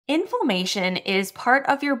Inflammation is part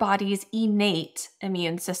of your body's innate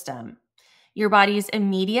immune system, your body's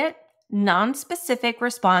immediate, non-specific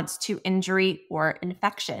response to injury or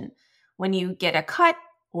infection. When you get a cut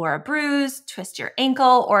or a bruise, twist your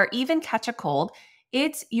ankle, or even catch a cold,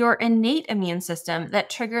 it's your innate immune system that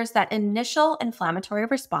triggers that initial inflammatory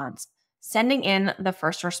response, sending in the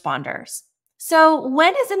first responders. So,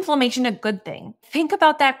 when is inflammation a good thing? Think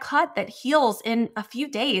about that cut that heals in a few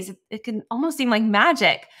days. It can almost seem like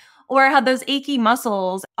magic. Or how those achy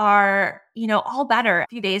muscles are, all better a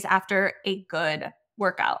few days after a good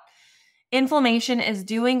workout. Inflammation is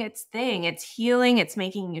doing its thing. It's healing, it's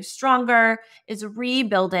making you stronger, it's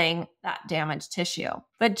rebuilding that damaged tissue.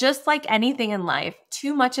 But just like anything in life,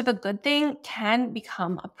 too much of a good thing can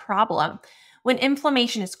become a problem. When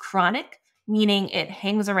inflammation is chronic, meaning it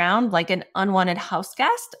hangs around like an unwanted house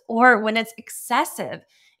guest, or when it's excessive,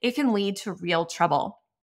 it can lead to real trouble.